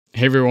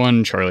Hey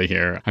everyone, Charlie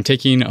here. I'm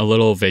taking a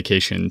little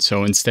vacation,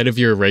 so instead of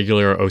your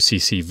regular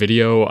OCC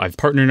video, I've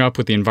partnered up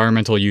with the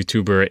environmental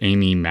YouTuber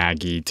Aime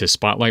Maggie to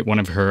spotlight one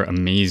of her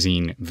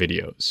amazing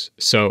videos.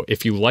 So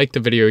if you like the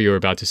video you're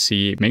about to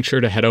see, make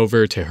sure to head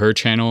over to her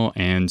channel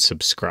and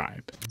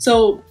subscribe.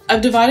 So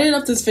I've divided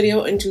up this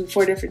video into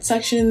 4 different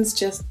sections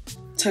just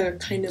to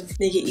kind of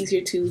make it easier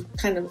to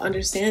kind of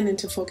understand and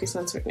to focus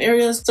on certain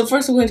areas. So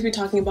first we're going to be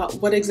talking about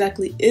what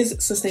exactly is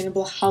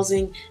sustainable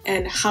housing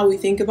and how we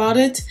think about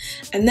it.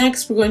 And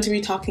next we're going to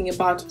be talking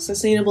about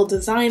sustainable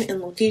design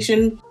and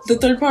location. The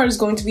third part is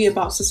going to be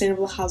about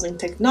sustainable housing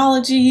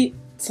technology.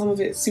 Some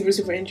of it is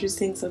super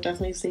interesting, so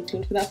definitely stay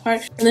tuned for that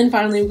part. And then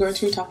finally, we're going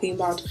to be talking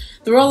about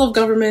the role of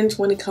government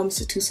when it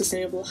comes to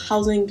sustainable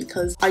housing,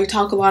 because I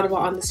talk a lot about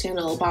on this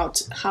channel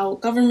about how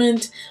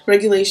government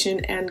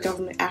regulation and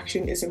government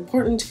action is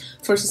important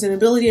for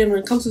sustainability. And when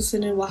it comes to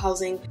sustainable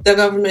housing, the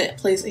government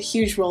plays a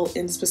huge role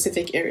in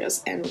specific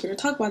areas, and we're going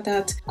to talk about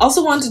that.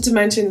 Also wanted to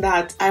mention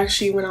that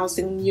actually when I was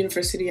in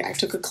university, I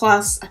took a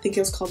class, I think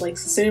it was called like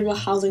Sustainable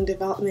Housing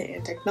Development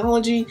and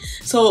Technology.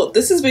 So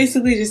this is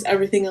basically just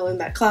everything I learned in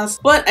that class.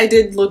 But I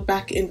did look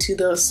back into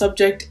the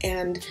subject,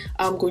 and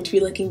I'm going to be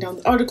linking down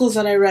the articles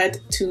that I read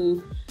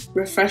to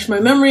refresh my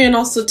memory and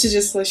also to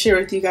just share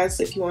with you guys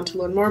if you want to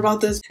learn more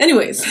about this.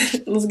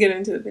 Anyways, let's get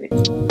into the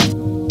video.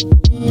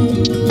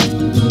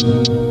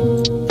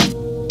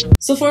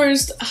 So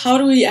first, how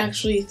do we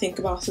actually think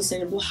about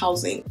sustainable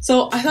housing?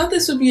 So I thought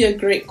this would be a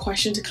great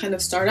question to kind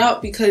of start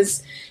out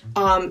because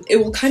it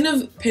will kind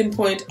of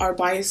pinpoint our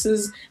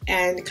biases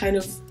and kind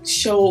of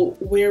show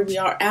where we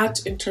are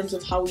at in terms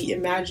of how we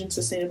imagine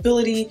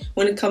sustainability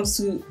when it comes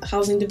to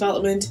housing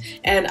development.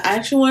 And I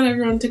actually want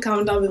everyone to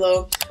comment down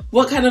below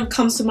what kind of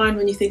comes to mind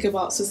when you think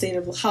about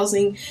sustainable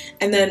housing.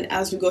 And then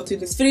as we go through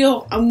this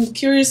video, I'm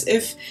curious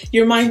if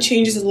your mind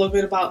changes a little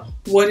bit about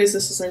what is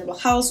a sustainable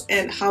house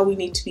and how we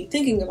need to be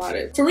thinking about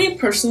it. For me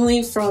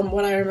personally, from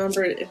what I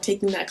remember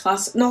taking that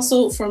class, and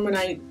also from when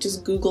I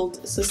just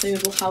Googled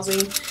sustainable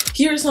housing,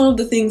 here are some of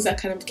the things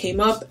that kind of came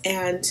up,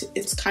 and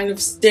it's kind of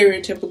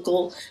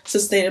stereotypical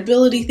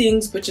sustainability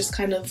things, but just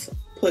kind of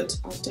put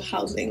onto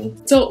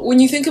housing. So when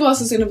you think about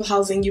sustainable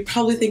housing, you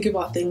probably think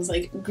about things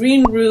like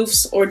green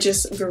roofs or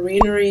just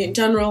greenery in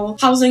general,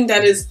 housing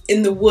that is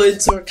in the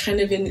woods or kind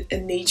of in a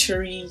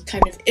naturey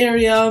kind of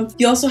area.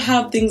 You also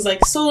have things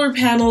like solar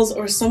panels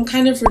or some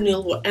kind of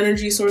renewable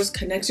energy source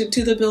connected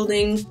to the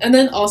building, and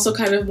then also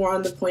kind of more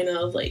on the point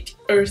of like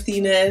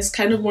earthiness,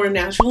 kind of more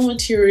natural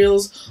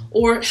materials,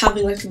 or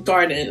having like a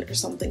garden or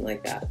something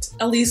like that.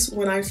 At least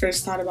when I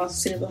first thought about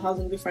sustainable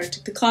housing before I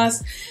took the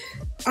class,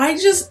 I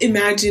just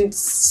imagined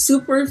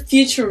super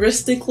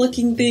futuristic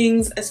looking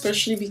things,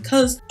 especially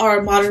because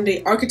our modern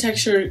day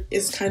architecture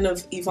is kind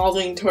of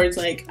evolving towards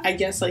like, I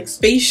guess like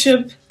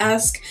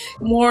spaceship-esque,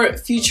 more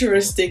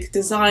futuristic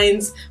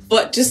designs,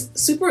 but just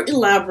super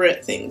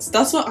elaborate things.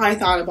 That's what I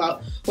thought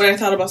about when I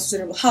thought about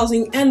sustainable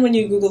housing. And when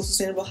you Google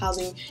sustainable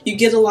housing, you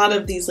get a lot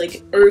of these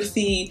like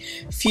earthy,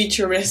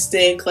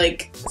 futuristic,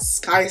 like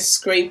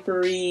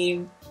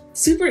skyscrapery,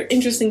 super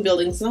interesting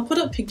buildings, and I'll put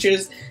up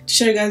pictures to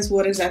show you guys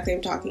what exactly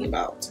I'm talking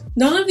about.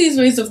 None of these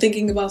ways of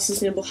thinking about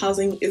sustainable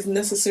housing is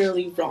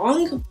necessarily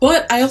wrong,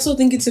 but I also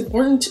think it's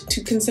important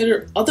to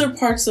consider other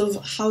parts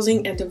of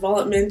housing and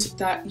development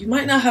that you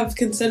might not have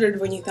considered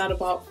when you thought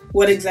about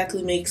what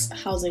exactly makes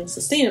housing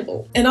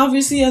sustainable. And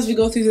obviously as we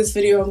go through this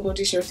video, I'm going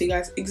to share with you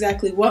guys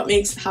exactly what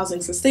makes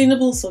housing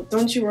sustainable, so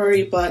don't you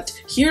worry, but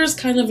here's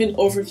kind of an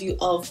overview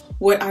of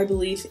what I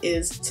believe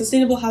is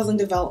sustainable housing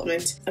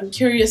development. I'm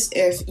curious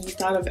if you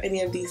thought of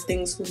any of these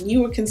things when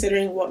you were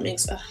considering what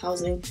makes a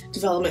housing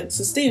development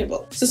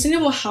sustainable.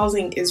 Sustainable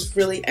housing is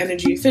really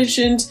energy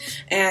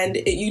efficient, and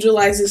it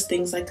utilizes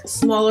things like a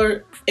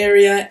smaller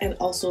area and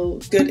also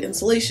good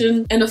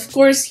insulation. And of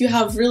course, you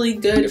have really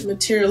good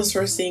material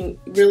sourcing,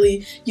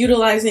 really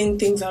utilizing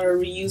things that are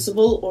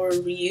reusable or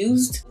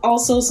reused.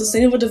 Also,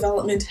 sustainable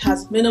development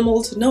has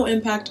minimal to no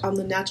impact on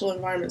the natural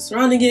environment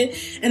surrounding it,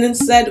 and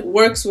instead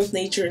works with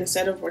nature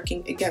instead of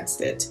working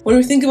against it. When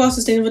we think about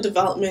sustainable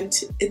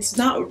development, it's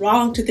not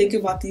wrong to think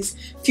about these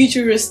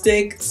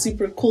futuristic,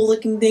 super cool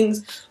looking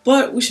things,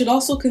 but we should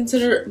also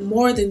consider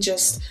more than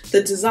just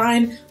the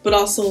design, but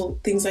also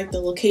things like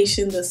the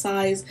location, the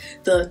size,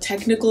 the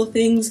technical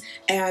things,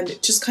 and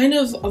just kind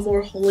of a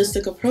more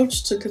holistic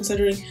approach to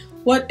considering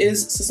what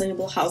is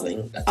sustainable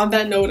housing. On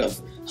that note of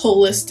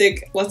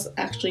holistic, let's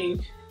actually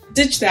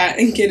ditch that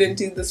and get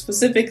into the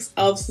specifics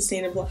of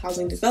sustainable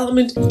housing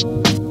development.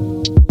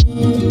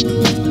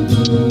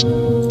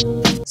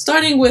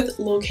 Starting with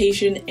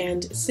location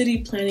and city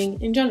planning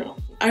in general.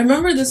 I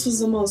remember this was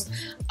the most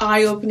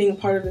eye-opening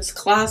part of this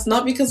class,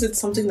 not because it's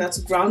something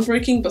that's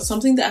groundbreaking, but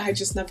something that I had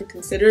just never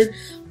considered,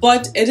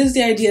 but it is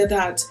the idea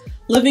that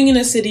living in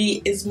a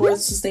city is more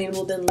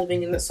sustainable than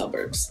living in the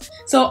suburbs.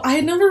 So I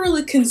had never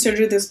really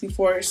considered this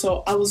before,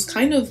 so I was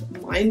kind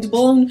of mind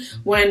blown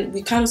when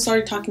we kind of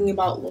started talking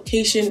about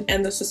location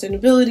and the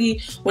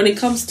sustainability when it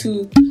comes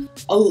to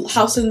a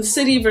house in the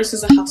city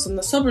versus a house in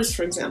the suburbs,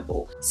 for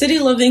example. City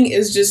living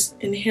is just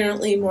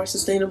inherently more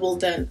sustainable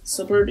than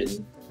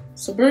suburban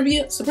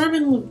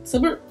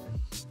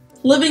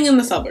living in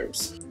the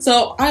suburbs.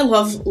 So I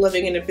love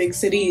living in a big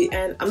city,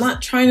 and I'm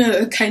not trying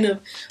to kind of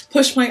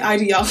push my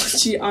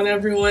ideology on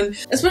everyone,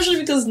 especially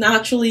because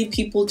naturally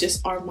people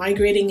just are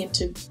migrating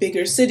into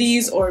bigger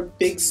cities, or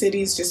big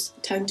cities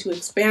just tend to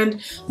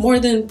expand more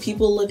than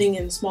people living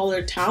in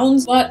smaller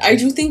towns. But I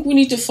do think we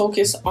need to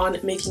focus on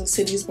making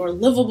cities more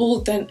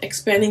livable than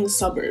expanding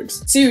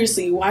suburbs.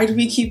 Seriously, why do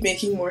we keep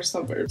making more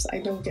suburbs? I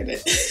don't get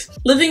it.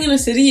 Living in a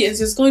city is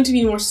just going to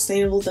be more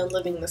sustainable than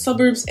living in the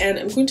suburbs, and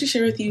I'm going to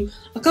share with you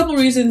a couple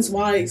reasons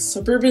why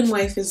suburban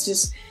life is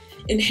just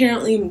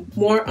inherently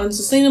more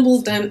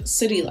unsustainable than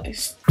city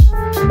life.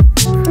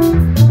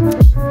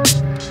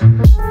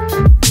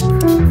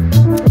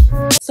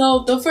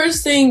 So the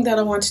first thing that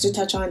I wanted to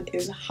touch on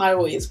is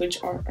highways,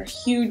 which are a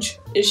huge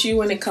issue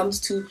when it comes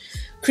to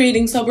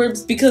creating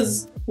suburbs,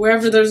 because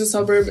wherever there's a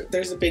suburb,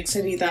 there's a big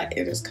city that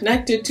it is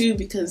connected to,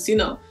 because, you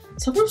know,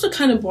 suburbs are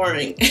kind of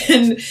boring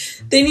and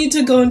they need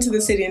to go into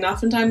the city, and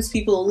oftentimes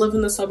people live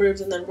in the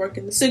suburbs and then work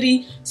in the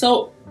city,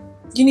 so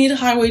you need a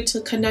highway to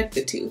connect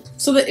the two.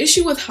 So the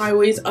issue with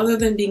highways, other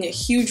than being a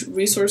huge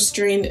resource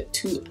drain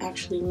to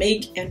actually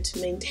make and to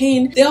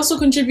maintain, they also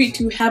contribute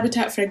to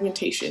habitat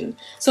fragmentation.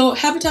 So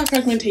habitat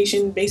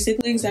fragmentation,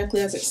 basically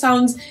exactly as it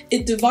sounds,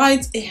 it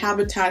divides a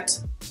habitat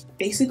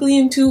basically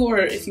in two, or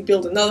if you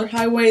build another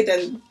highway,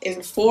 then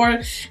in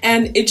four,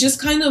 and it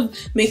just kind of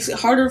makes it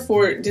harder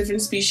for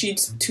different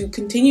species to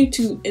continue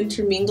to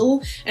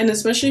intermingle, and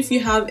especially if you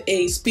have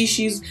a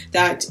species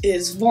that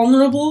is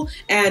vulnerable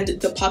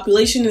and the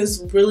population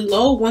is really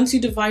low, once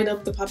you divide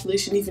up the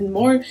population even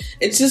more,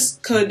 it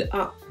just could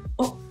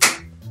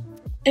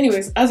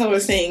Anyways, as I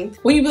was saying,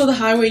 when you build a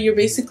highway, you're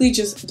basically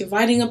just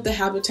dividing up the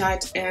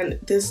habitat, and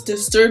this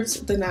disturbs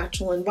the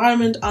natural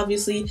environment,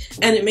 obviously,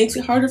 and it makes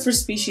it harder for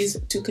species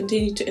to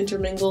continue to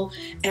intermingle,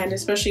 and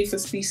especially if a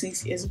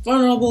species is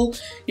vulnerable,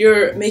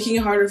 you're making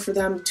it harder for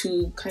them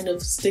to kind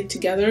of stick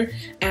together,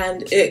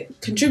 and it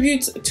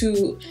contributes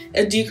to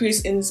a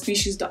decrease in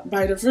species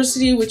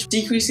biodiversity, which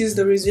decreases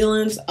the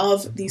resilience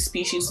of these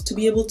species to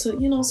be able to,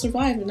 you know,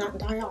 survive and not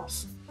die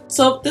off.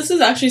 So this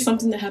is actually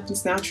something that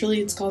happens naturally.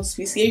 It's called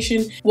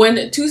speciation.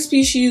 When two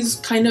species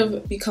kind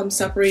of become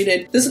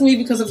separated, this can be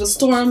because of a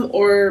storm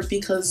or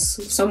because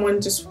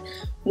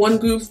one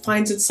group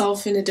finds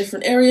itself in a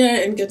different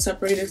area and gets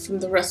separated from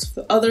the rest of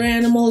the other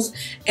animals,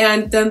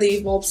 and then they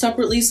evolve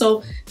separately.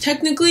 So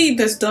technically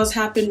this does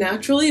happen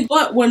naturally,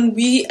 but when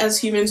we as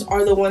humans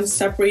are the ones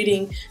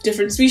separating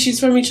different species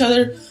from each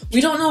other, we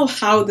don't know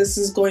how this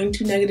is going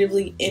to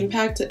negatively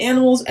impact the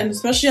animals, and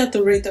especially at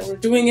the rate that we're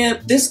doing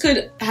it, this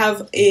could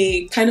have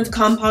a kind of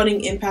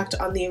compounding impact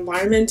on the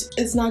environment.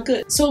 It's not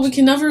good. So we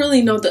can never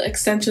really know the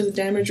extent of the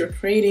damage we're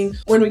creating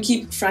when we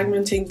keep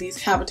fragmenting these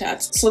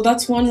habitats. So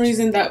that's one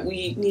reason that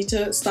we need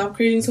to stop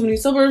creating so many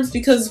suburbs,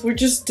 because we're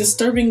just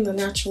disturbing the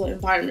natural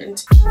environment.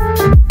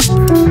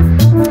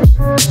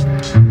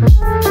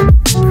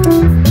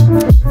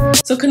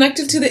 So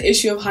connected to the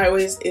issue of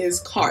highways is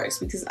cars,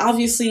 because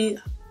obviously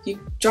you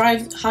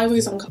drive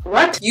cars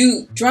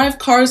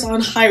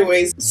on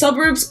highways.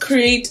 Suburbs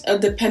create a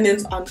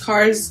dependence on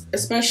cars,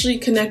 especially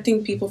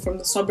connecting people from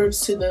the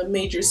suburbs to the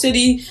major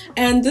city,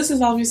 and this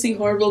is obviously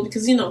horrible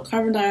because, you know,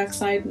 carbon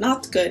dioxide,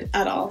 not good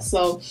at all.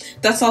 So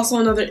that's also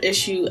another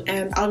issue,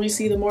 and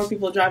obviously the more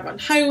people drive on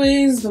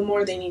highways, the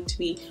more they need to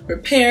be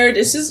repaired.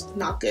 It's just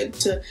not good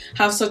to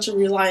have such a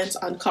reliance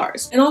on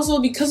cars. And also,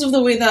 because of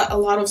the way that a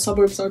lot of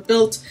suburbs are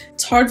built,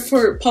 it's hard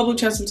for public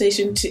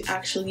transportation to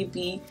actually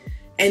be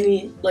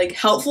any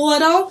helpful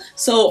at all.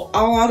 So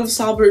a lot of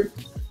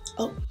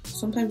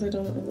sometimes I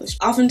don't know English.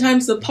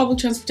 Oftentimes the public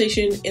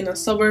transportation in a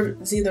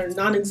suburb is either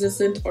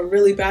non-existent or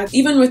really bad.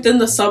 Even within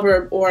the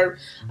suburb, or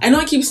I know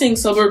I keep saying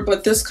suburb,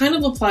 but this kind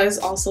of applies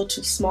also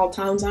to small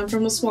towns. I'm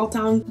from a small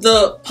town.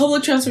 The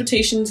public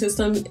transportation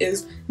system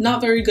is not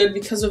very good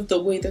because of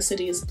the way the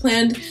city is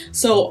planned.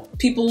 So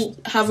people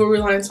have a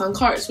reliance on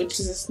cars, which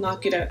is just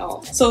not good at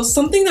all. So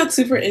something that's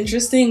super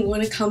interesting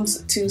when it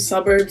comes to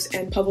suburbs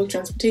and public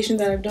transportation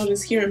that I've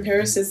noticed here in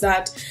Paris is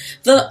that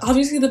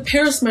obviously the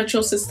Paris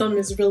metro system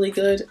is really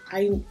good.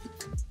 I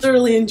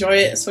thoroughly enjoy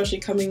it, especially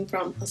coming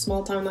from a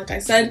small town like I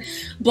said.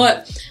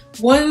 But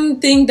one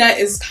thing that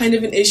is kind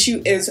of an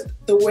issue is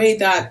the way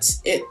that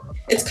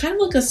it's kind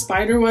of like a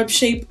spider web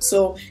shape.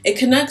 So it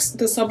connects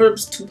the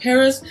suburbs to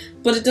Paris,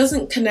 but it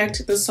doesn't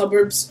connect the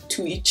suburbs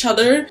to each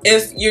other.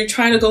 If you're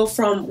trying to go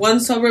from one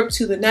suburb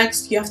to the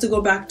next, you have to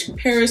go back to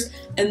Paris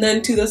and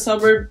then to the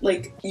suburb.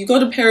 Like, you go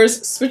to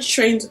Paris, switch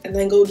trains, and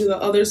then go to the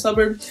other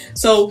suburb.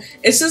 So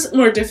it's just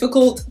more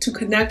difficult to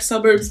connect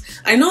suburbs.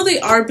 I know they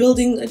are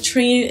building a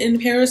train in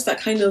Paris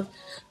that kind of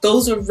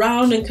goes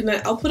around and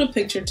connect. I'll put a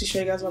picture to show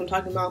you guys what I'm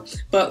talking about,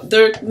 but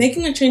they're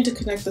making a train to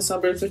connect the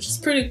suburbs, which is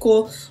pretty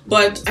cool.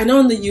 But I know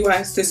in the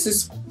US this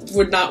is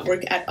would not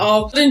work at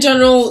all. But in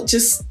general,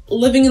 just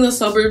living in the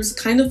suburbs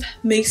kind of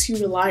makes you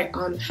rely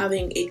on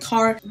having a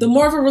car. The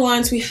more of a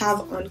reliance we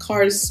have on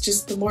cars,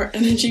 just the more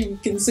energy we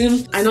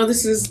consume. I know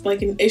this is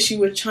like an issue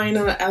with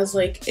China as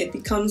like it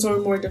becomes more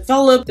and more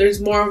developed. There's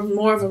more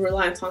of a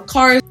reliance on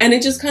cars, and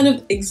it just kind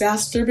of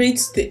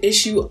exacerbates the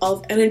issue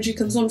of energy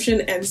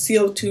consumption and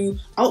CO2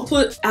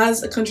 output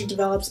as a country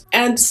develops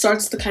and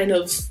starts to kind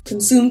of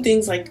consume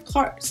things like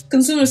cars.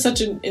 Consume is such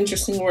an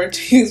interesting word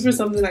to use for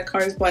something like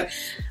cars, but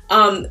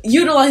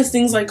utilize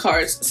things like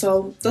cars.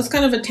 So that's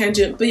kind of a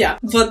tangent, but yeah.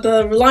 But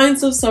the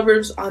reliance of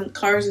suburbs on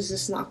cars is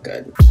just not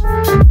good.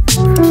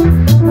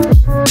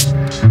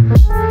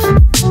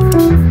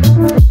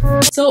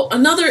 So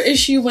another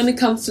issue when it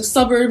comes to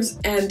suburbs,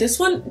 and this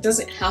one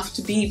doesn't have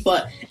to be,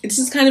 but it's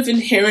just kind of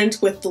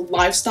inherent with the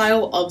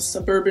lifestyle of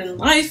suburban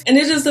life, and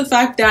it is the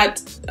fact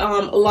that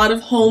a lot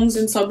of homes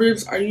in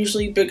suburbs are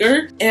usually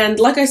bigger. And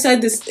like I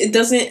said, it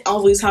doesn't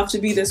always have to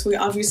be this way,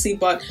 obviously,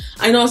 but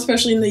I know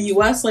especially in the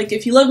US, like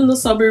if you live in the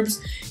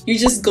suburbs, you're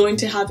just going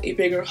to have a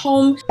bigger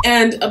home,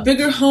 and a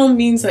bigger home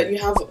means that you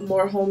have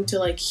more home to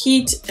like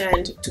heat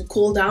and to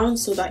cool down,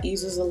 so that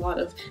uses a lot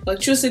of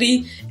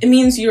electricity. It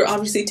means you're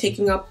obviously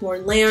taking up more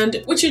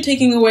land, which you're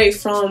taking away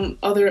from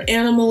other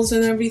animals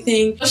and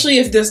everything. Especially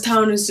if this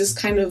town is just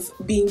kind of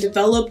being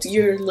developed,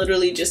 you're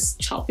literally just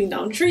chopping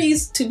down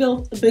trees to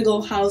build a big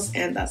old house,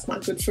 and that's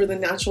not good for the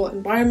natural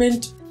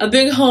environment. A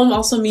big home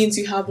also means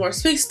you have more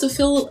space to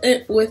fill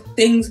it with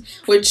things,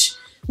 which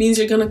means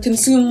you're gonna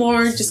consume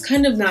more just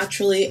kind of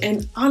naturally.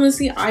 And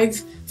honestly, I've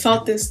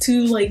felt this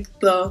too, like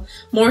the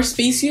more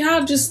space you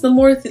have, just the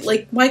more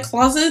like my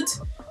closet,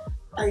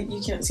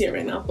 you can't see it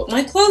right now, but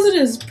my closet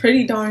is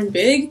pretty darn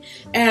big,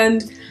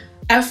 and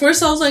at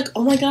first I was like,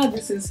 oh my god,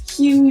 this is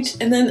huge,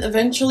 and then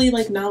eventually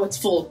like now it's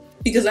full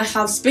because I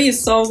have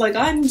space, so I was like,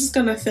 I'm just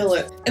gonna fill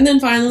it. And then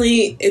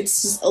finally,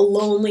 it's just a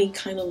lonely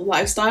kind of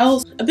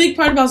lifestyle. A big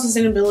part about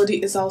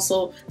sustainability is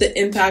also the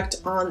impact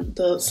on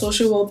the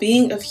social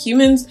well-being of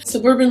humans.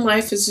 Suburban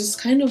life is just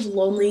kind of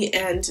lonely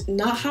and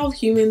not how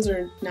humans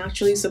are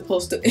naturally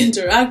supposed to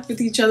interact with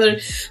each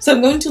other. So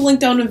I'm going to link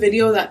down a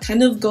video that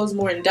kind of goes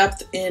more in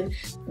depth in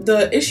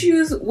the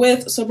issues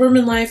with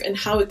suburban life and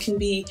how it can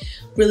be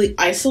really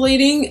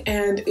isolating,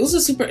 and it was a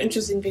super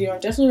interesting video. I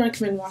definitely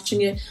recommend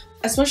watching it,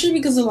 especially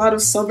because a lot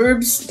of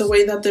suburbs, the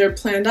way that they're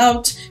planned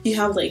out, you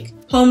have like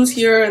homes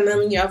here and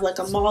then you have like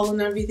a mall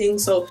and everything,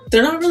 so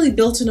they're not really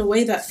built in a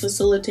way that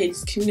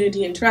facilitates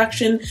community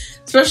interaction.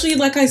 Especially,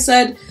 like I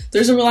said,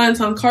 there's a reliance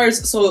on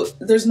cars, so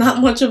there's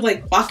not much of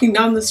like walking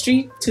down the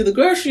street to the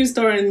grocery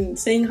store and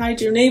saying hi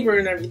to your neighbor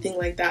and everything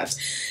like that.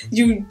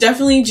 You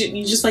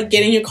just like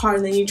get in your car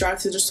and then you drive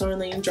to the store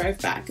and then you drive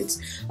back. It's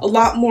a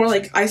lot more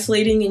like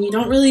isolating, and you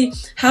don't really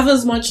have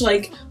as much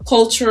like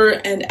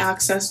culture and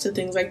access to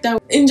things like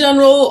that. In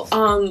general,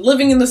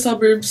 living in the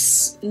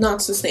suburbs,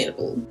 not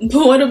sustainable.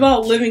 But what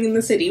about living in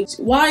the city?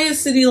 Why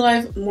is city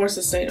life more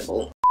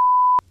sustainable?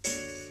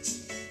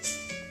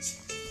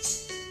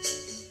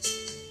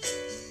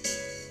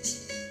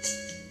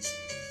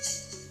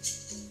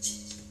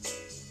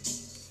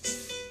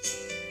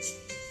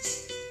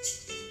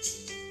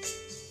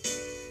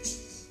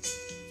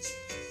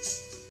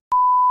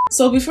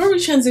 So before we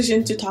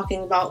transition to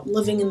talking about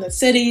living in the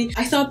city,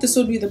 I thought this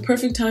would be the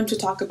perfect time to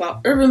talk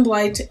about urban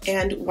blight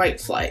and white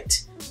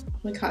flight. Oh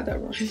my god,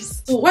 that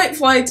rhymes. So white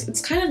flight,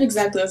 it's kind of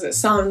exactly as it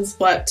sounds,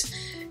 but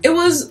it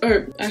was,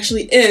 or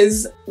actually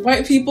is,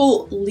 white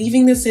people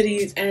leaving the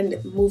cities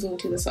and moving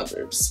to the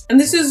suburbs. And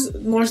this is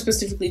more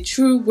specifically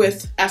true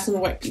with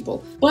affluent white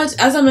people. But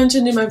as I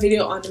mentioned in my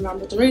video on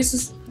environmental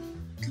racism,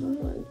 come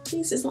on,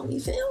 please just let me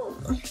film.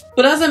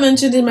 But as I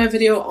mentioned in my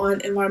video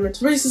on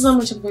environmental racism,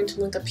 which I'm going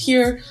to link up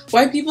here,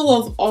 white people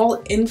of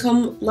all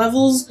income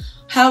levels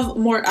have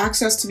more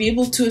access to be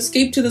able to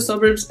escape to the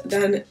suburbs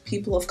than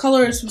people of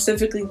color,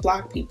 specifically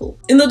black people.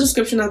 In the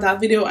description of that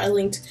video, I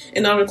linked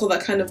an article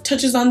that kind of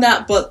touches on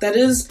that, but that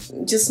is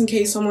just in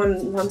case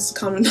someone wants to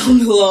comment down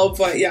below.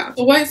 But yeah,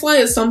 the white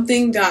flight is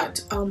something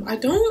that I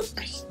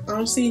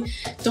honestly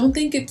don't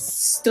think it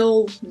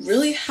still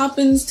really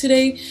happens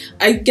today.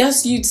 I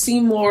guess you'd see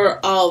more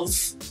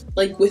of,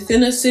 like,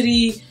 within a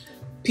city,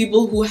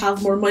 people who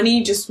have more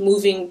money just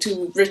moving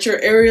to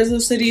richer areas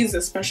of cities,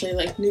 especially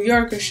like New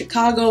York or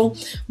Chicago.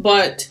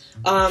 But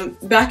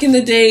back in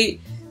the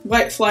day,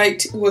 white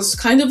flight was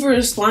kind of a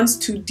response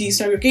to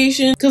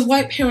desegregation, because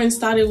white parents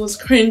thought it was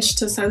cringe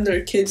to send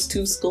their kids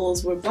to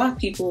schools where black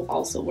people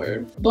also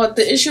were. But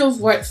the issue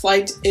of white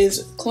flight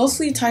is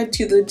closely tied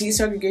to the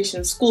desegregation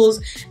of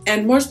schools,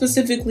 and more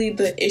specifically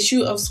the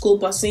issue of school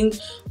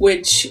busing,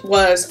 which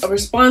was a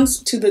response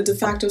to the de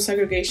facto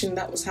segregation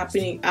that was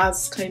happening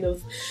as kind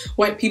of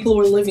white people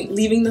were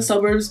leaving the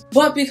suburbs.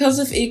 But because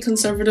of a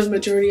conservative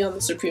majority on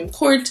the Supreme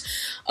Court,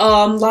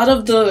 a lot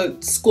of the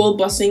school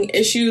busing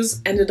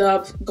issues ended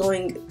up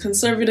going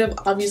conservative,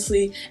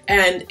 obviously,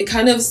 and it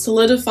kind of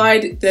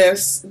solidified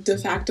this de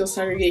facto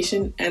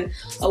segregation and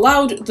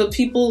allowed the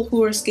people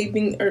who are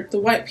escaping, or the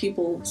white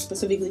people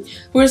specifically,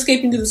 who are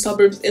escaping to the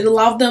suburbs, it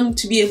allowed them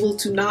to be able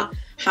to not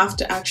have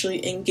to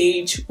actually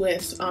engage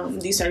with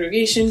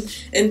desegregation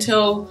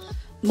until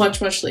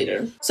much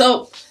later.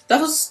 So that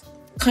was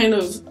kind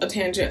of a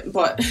tangent,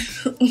 but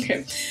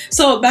okay.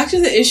 So back to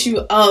the issue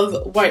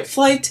of white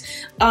flight.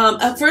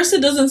 At first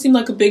it doesn't seem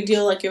like a big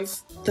deal, like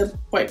if the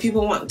white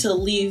people want to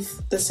leave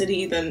the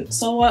city, then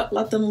so what,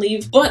 let them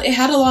leave. But it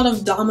had a lot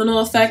of domino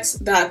effects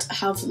that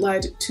have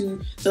led to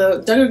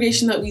the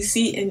degradation that we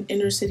see in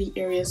inner city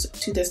areas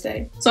to this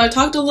day. So I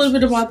talked a little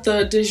bit about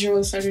the de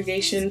jure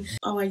segregation.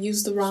 Oh, I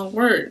used the wrong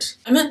word.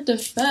 I meant de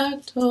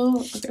facto.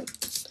 Okay.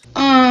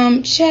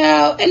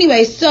 Child.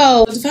 Anyway,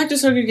 so de facto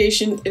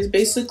segregation is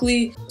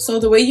basically, so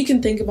the way you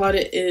can think about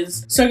it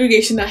is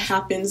segregation that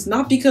happens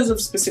not because of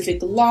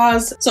specific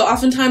laws. So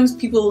oftentimes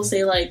people will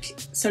say like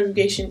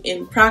segregation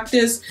in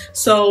practice.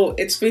 So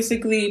it's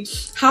basically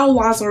how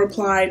laws are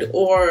applied,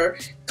 or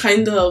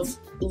kind of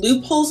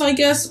loopholes, I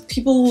guess,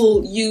 people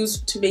will use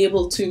to be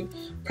able to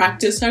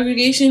practice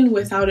segregation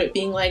without it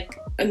being like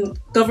a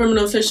government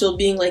official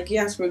being like,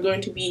 yes, we're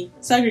going to be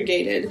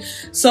segregated.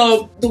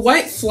 So the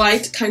white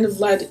flight kind of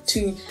led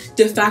to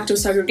de facto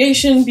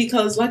segregation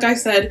because, like I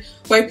said,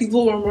 white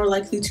people were more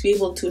likely to be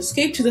able to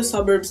escape to the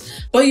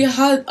suburbs, but you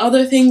had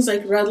other things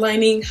like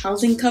redlining,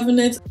 housing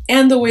covenants,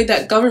 and the way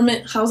that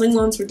government housing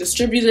loans were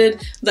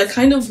distributed that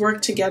kind of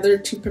worked together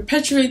to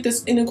perpetuate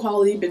this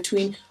inequality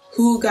between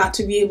who got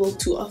to be able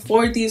to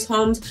afford these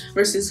homes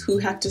versus who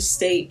had to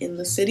stay in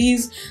the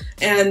cities.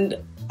 And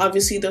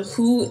obviously the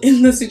who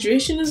in the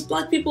situation is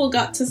black people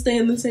got to stay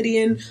in the city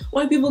and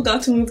white people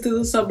got to move to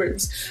the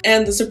suburbs.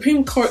 And the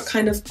Supreme Court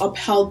kind of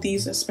upheld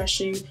these,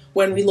 especially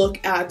when we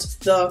look at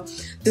the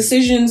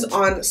decisions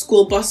on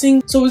school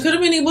busing. So we could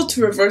have been able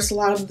to reverse a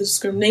lot of the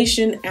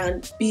discrimination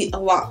and be a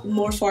lot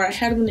more far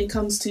ahead when it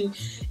comes to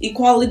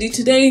equality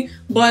today.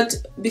 But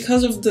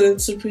because of the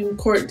Supreme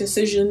Court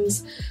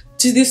decisions,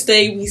 to this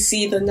day, we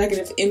see the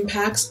negative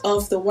impacts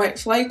of the white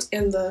flight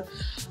and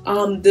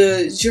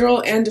the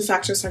jure and de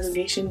facto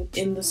segregation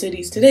in the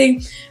cities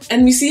today.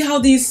 And we see how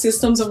these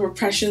systems of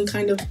oppression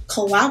kind of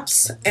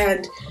collapse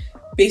and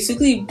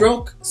basically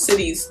broke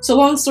cities. So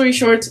long story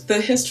short, the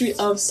history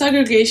of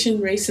segregation,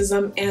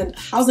 racism, and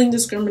housing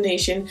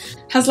discrimination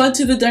has led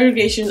to the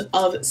degradation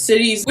of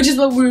cities, which is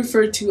what we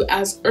refer to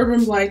as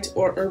urban blight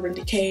or urban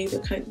decay.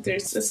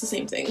 It's the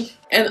same thing.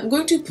 And I'm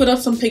going to put up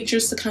some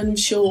pictures to kind of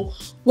show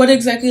what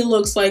exactly it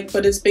looks like,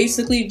 but it's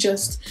basically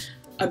just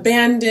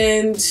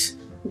abandoned,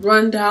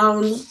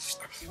 rundown,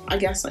 I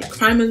guess like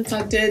crime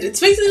infected. It's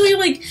basically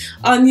like,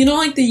 you know,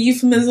 like the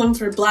euphemism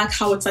for black,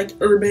 how it's like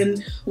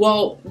urban.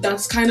 Well,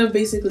 that's kind of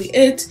basically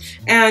it.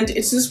 And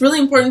it's just really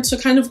important to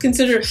kind of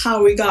consider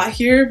how we got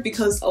here,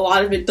 because a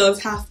lot of it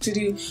does have to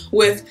do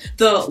with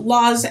the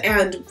laws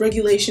and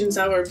regulations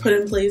that were put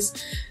in place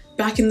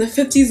back in the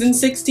 50s and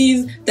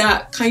 60s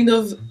that kind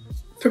of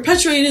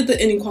perpetuated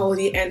the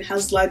inequality and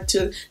has led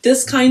to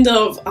this kind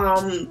of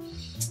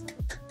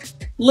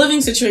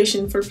living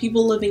situation for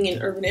people living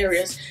in urban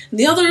areas. And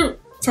the other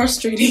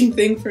frustrating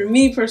thing for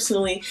me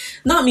personally,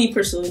 not me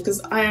personally, because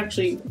I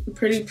actually am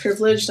pretty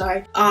privileged.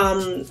 I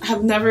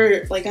have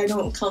never, like, I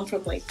don't come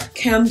from like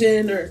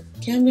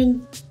Compton.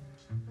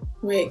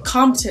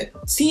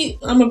 See,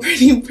 I'm a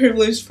pretty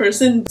privileged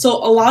person. So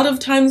a lot of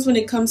times when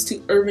it comes to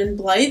urban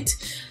blight,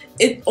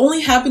 it only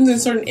happens in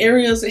certain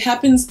areas. It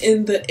happens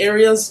in the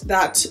areas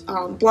that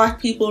black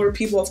people or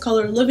people of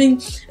color are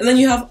living, and then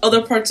you have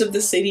other parts of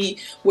the city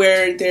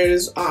where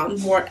there's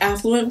more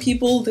affluent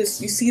people. You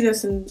see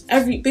this in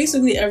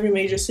basically every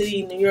major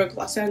city: New York,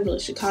 Los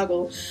Angeles,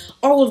 Chicago,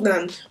 all of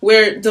them,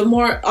 where the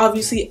more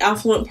obviously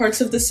affluent parts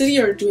of the city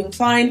are doing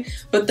fine,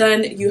 but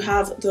then you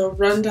have the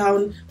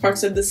rundown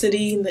parts of the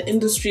city and the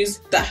industries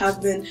that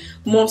have been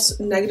most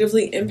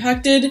negatively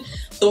impacted.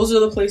 Those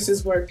are the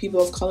places where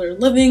people of color are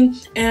living.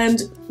 And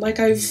like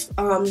I've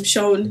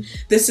shown,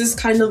 this is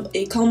kind of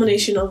a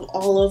culmination of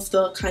all of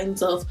the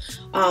kinds of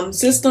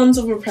systems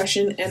of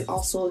oppression, and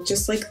also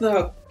just like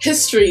the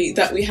history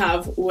that we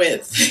have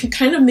with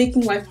kind of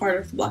making life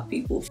harder for black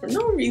people for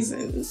no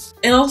reason.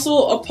 And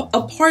also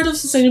a part of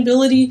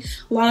sustainability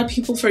a lot of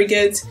people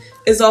forget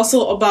is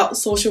also about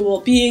social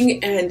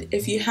well-being. And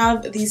if you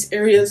have these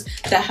areas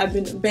that have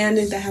been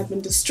abandoned, that have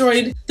been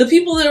destroyed, the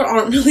people there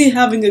aren't really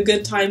having a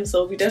good time.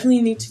 So we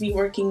definitely need to be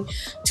working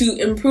to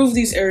improve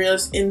these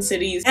areas in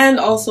cities, and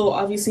also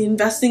obviously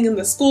investing in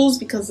the schools,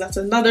 because that's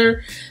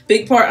another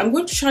big part. I'm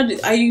going to try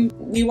to,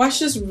 we watched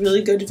this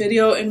really good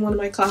video in one of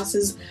my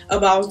classes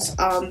about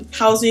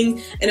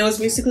housing, and it was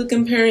basically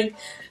comparing,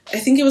 I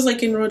think it was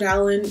like in Rhode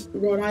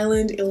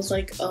Island, it was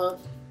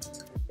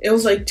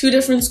like two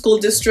different school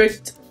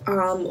districts.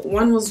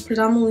 One was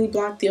predominantly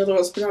black, the other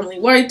was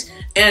predominantly white,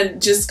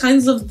 and just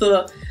kinds of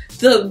the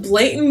the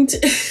blatant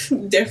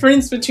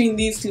difference between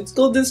these two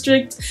school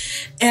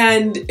districts,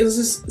 and it was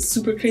just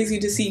super crazy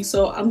to see.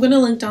 So I'm gonna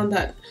link down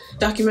that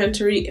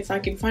documentary if I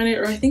can find it,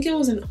 or I think it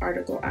was an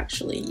article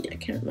actually, I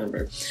can't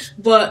remember.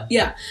 But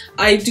yeah,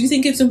 I do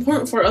think it's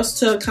important for us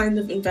to kind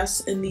of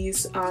invest in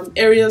these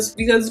areas,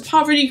 because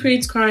poverty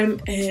creates crime,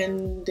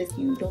 and if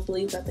you don't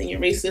believe that, then you're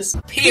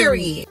racist,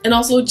 period. And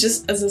also,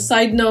 just as a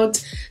side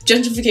note,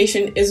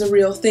 gentrification is a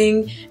real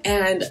thing,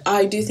 and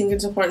I do think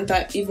it's important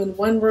that even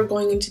when we're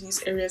going into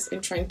these areas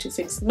and trying to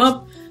fix them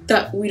up,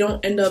 that we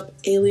don't end up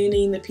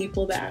alienating the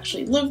people that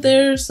actually live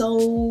there. So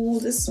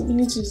we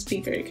need to just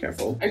be very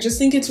careful. I just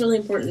think it's really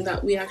important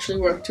that we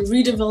actually work to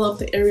redevelop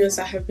the areas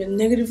that have been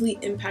negatively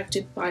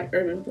impacted by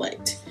urban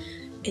blight.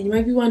 And you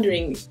might be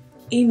wondering,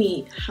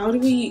 Amy, how do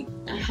we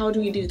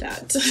do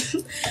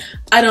that?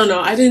 I don't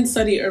know. I didn't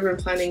study urban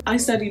planning. I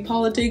studied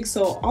politics,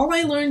 so all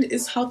I learned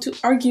is how to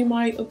argue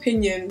my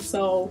opinion.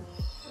 So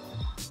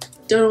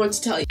don't know what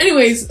to tell you.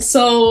 Anyways,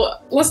 so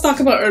let's talk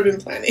about urban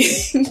planning.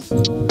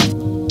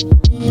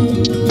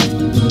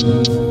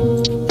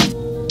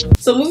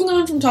 So moving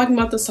on from talking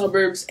about the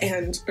suburbs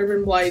and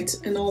urban blight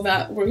and all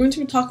that, we're going to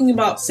be talking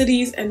about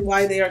cities and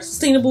why they are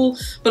sustainable,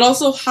 but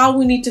also how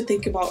we need to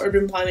think about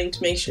urban planning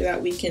to make sure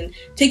that we can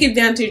take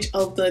advantage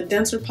of the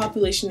denser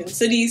population in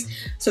cities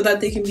so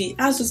that they can be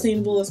as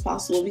sustainable as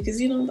possible,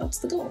 because, you know, that's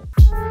the goal.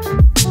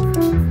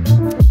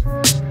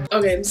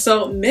 Okay,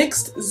 so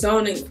mixed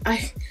zoning.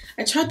 I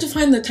tried to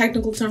find the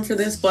technical term for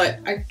this, but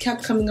I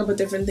kept coming up with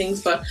different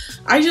things, but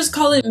I just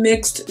call it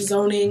mixed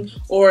zoning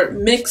or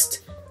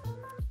mixed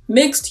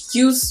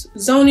use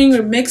zoning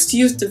or mixed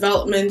use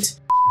development.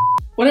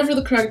 Whatever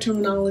the correct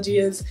terminology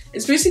is,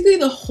 it's basically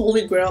the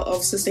holy grail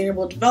of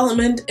sustainable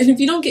development. And if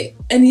you don't get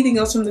anything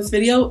else from this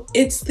video,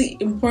 it's the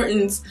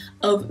importance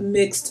of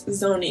mixed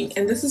zoning.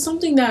 And this is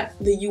something that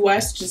the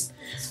US just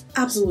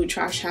absolute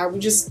trash have. We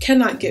just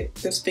cannot get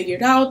this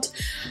figured out.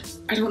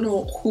 I don't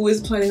know who is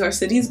planning our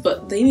cities,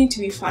 but they need to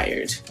be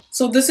fired.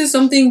 So this is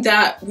something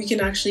that we can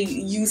actually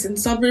use in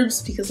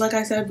suburbs, because like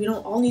I said, we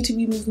don't all need to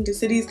be moving to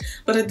cities,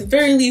 but at the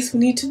very least,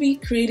 we need to be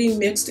creating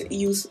mixed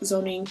use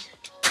zoning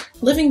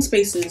living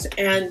spaces.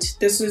 And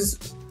this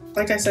is,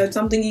 like I said,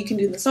 something you can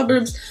do in the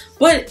suburbs,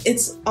 but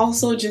it's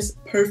also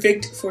just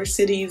perfect for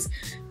cities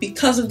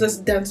because of this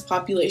dense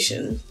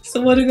population.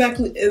 So what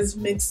exactly is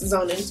mixed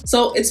zoning?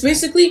 So it's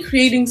basically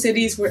creating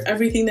cities where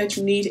everything that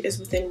you need is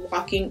within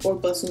walking or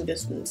busing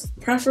distance,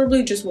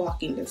 preferably just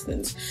walking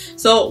distance.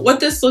 So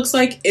what this looks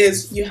like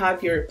is you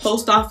have your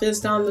post office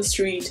down the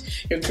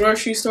street, your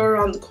grocery store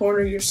around the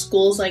corner, your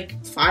school's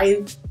like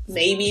 5,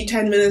 maybe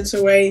 10 minutes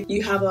away.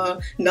 You have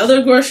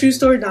another grocery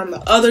store down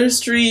the other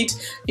street.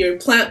 Your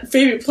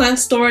favorite plant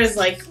store is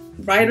like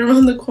right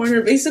around the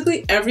corner.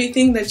 Basically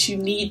everything that you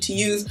need to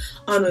use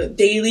on a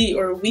daily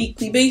or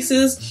weekly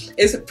basis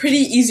is pretty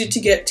easy to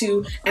get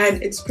to,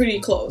 and it's pretty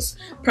close,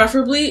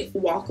 preferably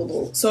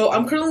walkable. So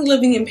I'm currently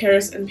living in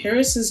Paris, and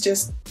Paris is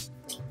just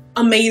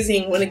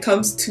amazing when it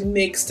comes to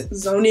mixed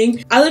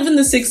zoning. I live in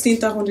the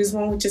 16th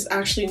arrondissement, which is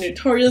actually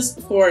notorious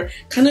for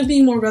kind of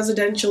being more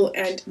residential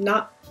and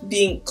not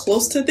being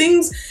close to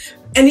things.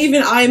 And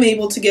even I'm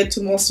able to get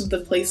to most of the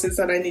places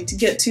that I need to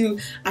get to.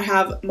 I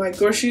have my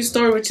grocery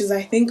store, which is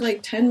I think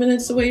like 10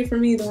 minutes away from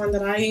me, the one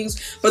that I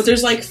use. But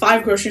there's like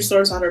 5 grocery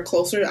stores that are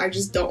closer. I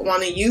just don't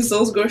want to use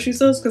those grocery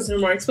stores because they're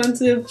more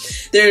expensive.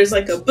 There's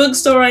like a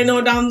bookstore I know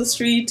down the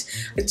street.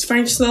 It's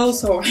French though,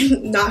 so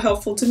not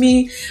helpful to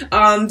me.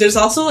 There's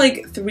also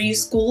like 3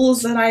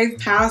 schools that I've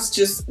passed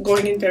just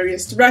going in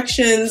various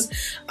directions.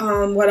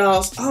 What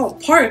else? Oh,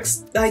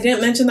 parks. I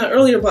didn't mention that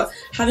earlier, but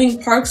having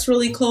parks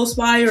really close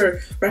by,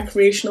 or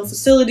recreational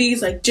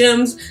facilities like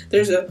gyms.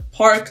 There's a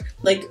park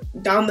like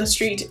down the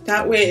street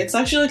that way. It's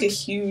actually like a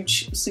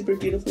huge, super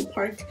beautiful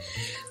park.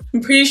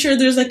 I'm pretty sure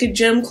there's like a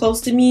gym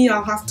close to me.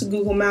 I'll have to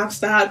Google Maps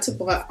that,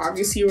 but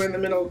obviously we're in the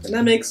middle of the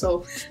pandemic,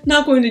 so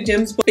not going to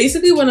gyms. But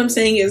basically what I'm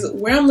saying is,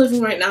 where I'm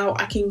living right now,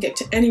 I can get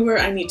to anywhere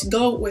I need to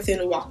go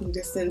within a walking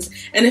distance.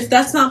 And if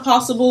that's not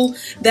possible,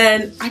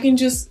 then I can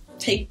just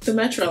take the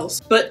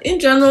metros. But in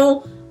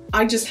general,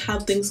 I just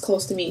have things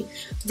close to me.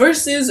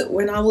 Versus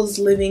when I was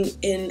living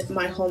in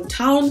my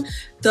hometown,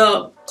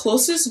 the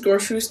closest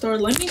grocery store,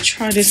 let me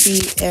try to see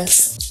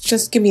if,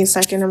 just give me a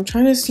second. I'm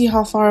trying to see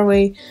how far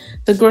away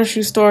the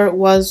grocery store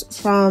was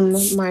from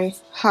my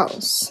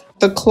house.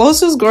 The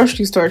closest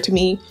grocery store to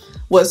me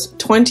was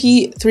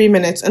 23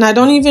 minutes. And I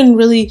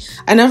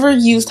never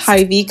used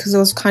Hy-Vee because it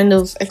was kind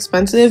of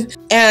expensive.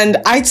 And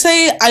I'd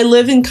say I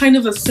live in kind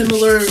of a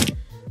similar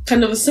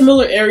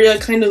area,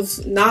 kind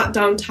of not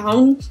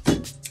downtown.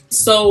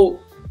 So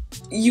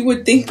you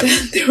would think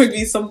that there would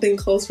be something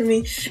close for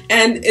me.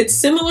 And it's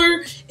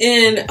similar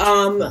in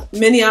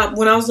Minneapolis.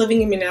 When I was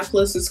living in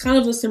Minneapolis, it's kind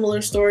of a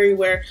similar story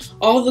where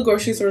all of the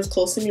grocery stores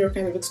close to me were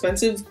kind of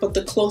expensive, but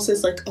the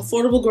closest like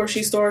affordable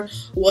grocery store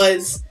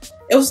was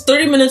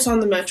 30 minutes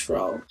on the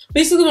metro.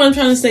 Basically what I'm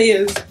trying to say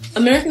is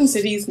American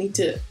cities need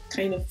to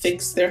kind of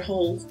fix their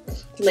whole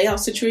layout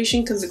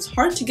situation, because it's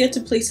hard to get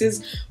to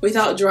places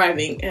without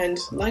driving, and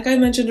like I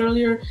mentioned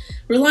earlier,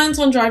 reliance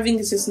on driving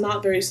is just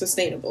not very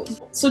sustainable.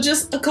 So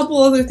just a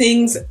couple other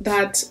things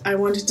that I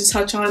wanted to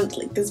touch on.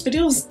 Like, this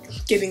video is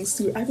getting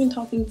I've been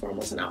talking for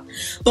almost an hour,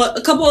 but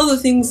a couple other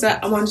things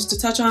that I wanted to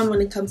touch on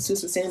when it comes to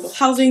sustainable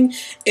housing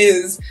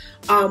is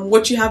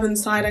what you have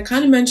inside. I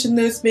kind of mentioned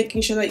this,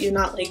 making sure that you're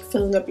not like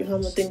filling up your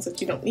home with things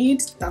that you don't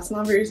need. That's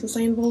not very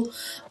sustainable.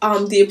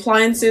 The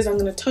appliances, I'm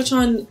going to touch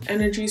on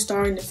Energy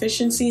Star and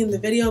efficiency in the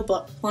video,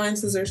 but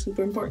appliances are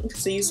super important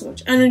because they use so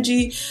much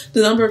energy.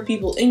 The number of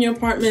people in your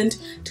apartment,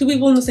 2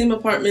 people in the same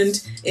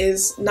apartment,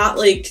 is not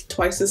like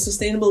twice as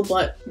sustainable,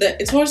 but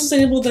it's more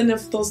sustainable than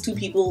if those 2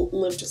 people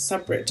lived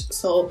separate.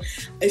 So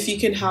if you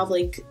can have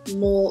like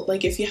more,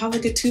 like if you have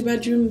like a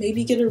 2-bedroom,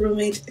 maybe get a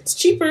roommate. It's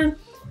cheaper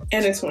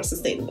and it's more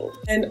sustainable.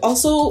 And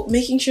also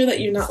making sure that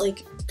you're not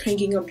like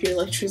cranking up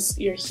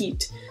your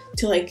heat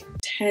to like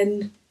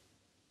 10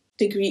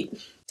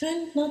 degrees,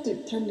 not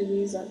 10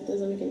 degrees, that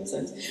doesn't make any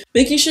sense.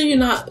 Making sure you're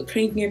not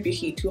cranking up your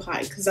heat too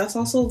high, because that's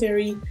also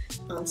very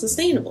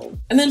unsustainable.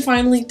 And then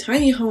finally,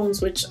 tiny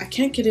homes, which I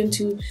can't get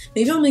into.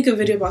 Maybe I'll make a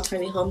video about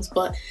tiny homes,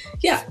 but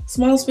yeah,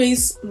 small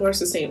space, more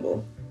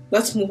sustainable.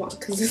 Let's move on,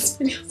 because this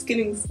video is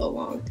getting so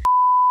long.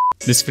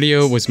 This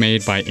video was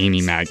made by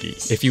Aime Maggie.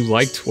 If you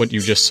liked what you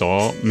just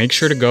saw, make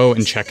sure to go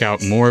and check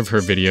out more of her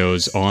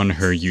videos on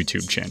her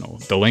YouTube channel.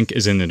 The link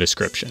is in the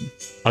description.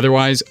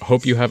 Otherwise,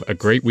 hope you have a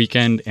great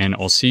weekend, and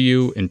I'll see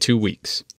you in 2 weeks.